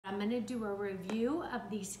gonna do a review of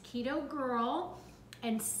these Keto Girl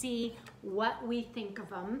and see what we think of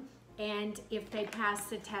them and if they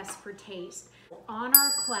pass the test for taste. On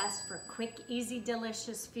our quest for quick, easy,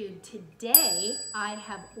 delicious food, today I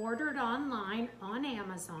have ordered online on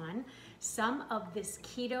Amazon some of this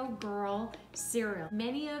Keto Girl cereal.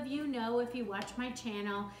 Many of you know, if you watch my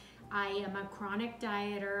channel, I am a chronic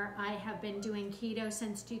dieter. I have been doing keto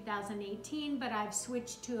since 2018, but I've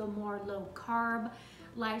switched to a more low carb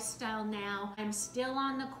lifestyle now. I'm still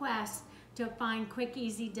on the quest to find quick,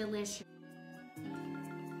 easy, delicious.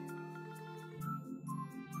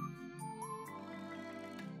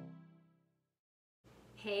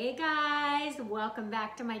 Hey guys, welcome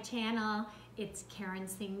back to my channel. It's Karen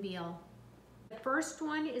Singbeal. The first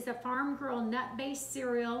one is a Farm Girl nut-based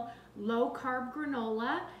cereal, low carb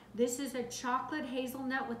granola. This is a chocolate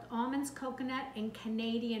hazelnut with almonds, coconut, and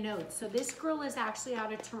Canadian oats. So this girl is actually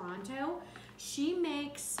out of Toronto. She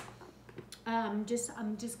makes, I'm just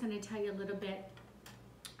gonna tell you a little bit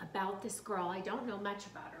about this girl. I don't know much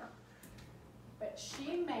about her, but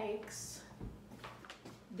she makes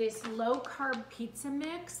this low carb pizza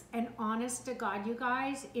mix, and honest to God, you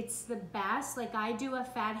guys, it's the best. Like, I do a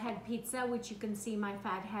fathead pizza, which you can see my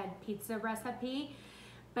fathead pizza recipe,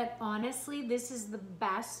 but honestly, this is the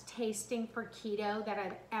best tasting for keto that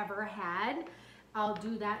I've ever had. I'll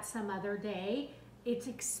do that some other day. It's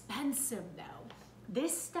expensive though.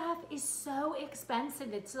 This stuff is so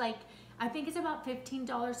expensive. It's like, I think it's about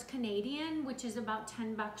 $15 Canadian, which is about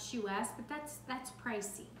 10 bucks US, but that's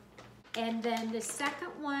pricey. And then the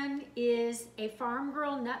second one is a Farm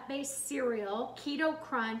Girl nut-based cereal, Keto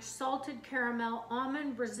Crunch, salted caramel,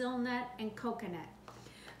 almond, Brazil nut, and coconut.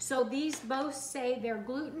 So these both say they're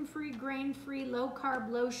gluten-free, grain-free, low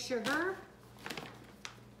carb, low sugar,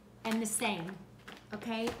 and the same,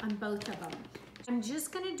 okay, on both of them. I'm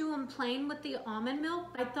just gonna do them plain with the almond milk.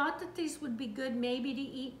 I thought that these would be good maybe to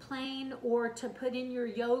eat plain or to put in your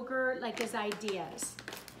yogurt, like as ideas.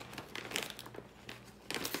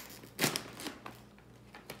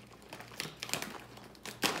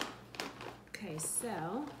 Okay,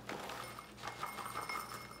 so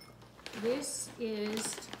this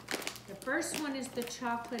is, the first one is the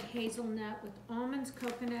chocolate hazelnut with almonds,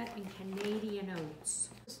 coconut, and Canadian oats.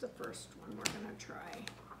 This is the first one we're gonna try.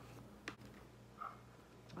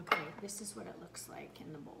 Okay, this is what it looks like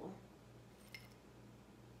in the bowl.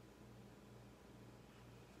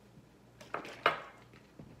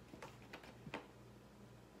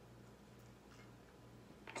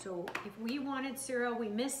 So if we wanted cereal, we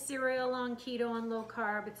missed cereal on keto and low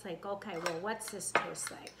carb, it's like, okay, well, what's this taste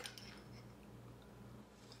like?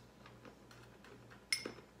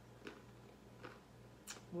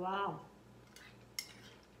 Wow.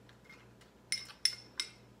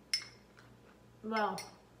 Well,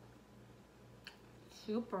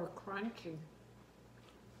 super crunchy.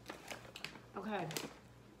 Okay.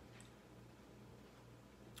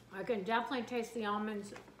 I can definitely taste the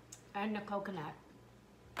almonds and the coconut.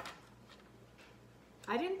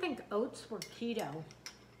 I didn't think oats were keto.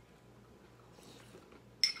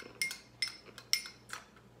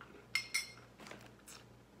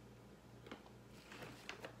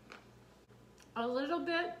 A little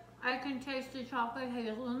bit, I can taste the chocolate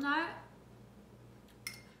hazelnut.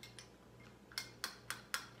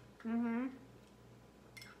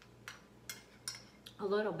 A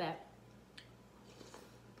little bit.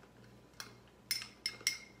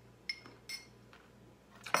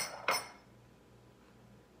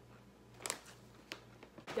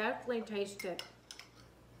 Definitely taste it.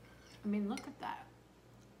 I mean, look at that.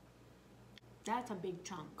 That's a big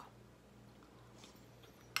chunk.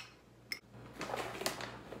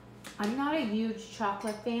 I'm not a huge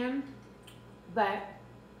chocolate fan, but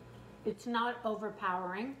it's not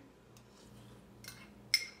overpowering.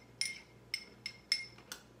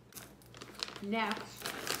 Next,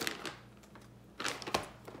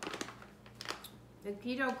 the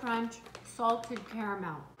Keto Crunch salted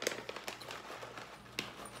caramel.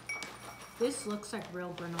 This looks like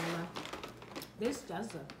real granola. This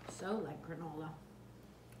does look so like granola.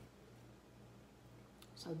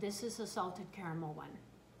 So this is a salted caramel one.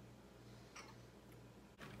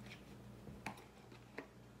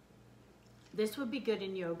 This would be good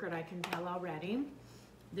in yogurt, I can tell already.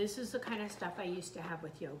 This is the kind of stuff I used to have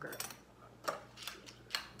with yogurt.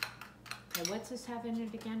 Okay, what's this have in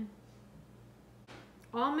it again?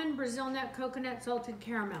 Almond, Brazil nut, coconut, salted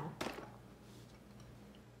caramel.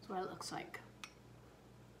 That's what it looks like.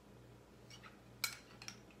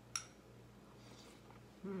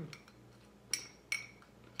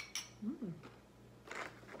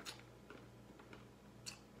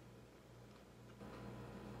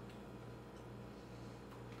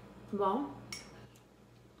 Well,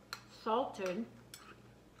 salted.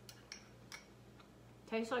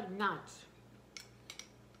 Tastes like nuts.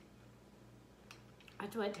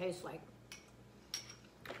 That's what it tastes like.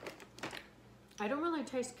 I don't really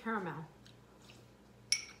taste caramel.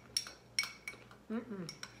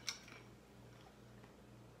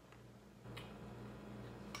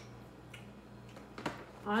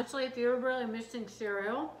 Honestly, if you're really missing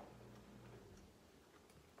cereal,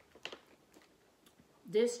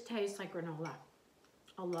 this tastes like granola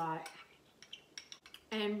a lot.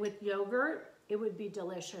 And with yogurt, it would be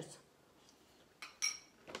delicious.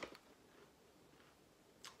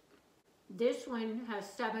 This one has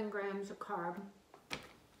 7 grams of carb.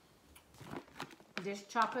 This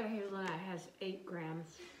chocolate hazelnut has 8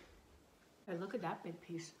 grams. Hey, look at that big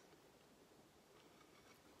piece.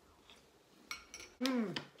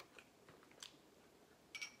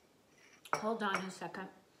 Hold on a second.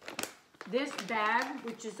 This bag,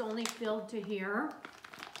 which is only filled to here,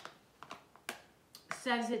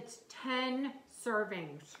 says it's 10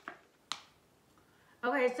 servings.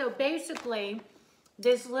 Okay, so basically,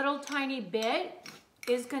 this little tiny bit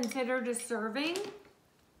is considered a serving.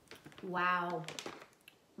 Wow.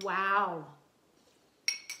 Wow.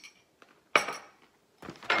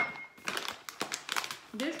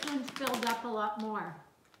 This one's filled up a lot more.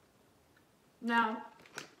 Now,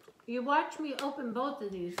 you watch me open both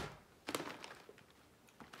of these.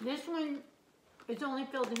 This one is only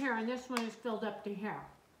filled to here, and this one is filled up to here.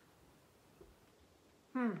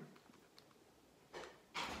 And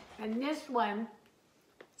this one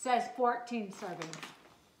says 14 servings.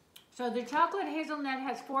 So the chocolate hazelnut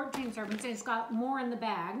has 14 servings, and it's got more in the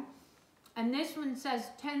bag. And this one says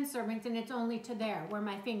 10 servings, and it's only to there, where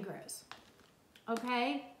my finger is.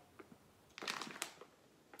 Okay?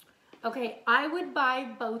 Okay, I would buy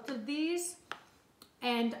both of these,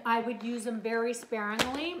 and I would use them very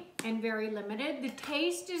sparingly and very limited. The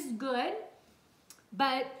taste is good,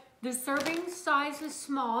 but the serving size is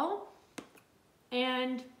small,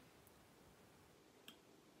 and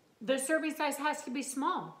the serving size has to be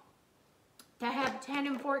small to have 10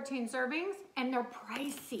 and 14 servings, and they're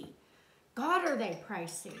pricey. God, are they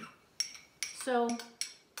pricey. So,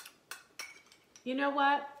 you know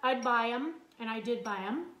what? I'd buy them, and I did buy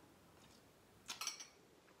them.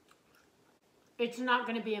 It's not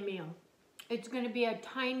going to be a meal. It's going to be a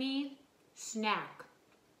tiny snack.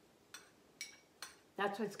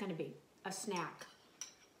 That's what it's going to be, a snack.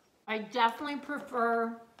 I definitely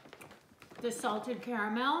prefer the salted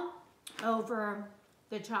caramel over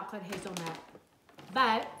the chocolate hazelnut,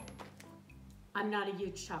 but I'm not a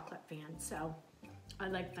huge chocolate fan, so I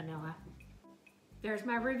like vanilla. There's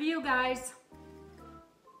my review, guys.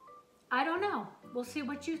 I don't know. We'll see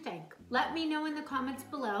what you think. Let me know in the comments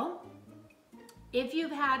below if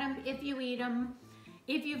you've had them, if you eat them,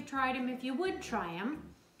 if you've tried them, if you would try them.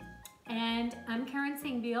 And I'm Karen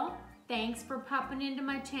Singbeal. Thanks for popping into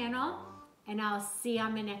my channel, and I'll see you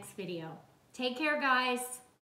on my next video. Take care, guys.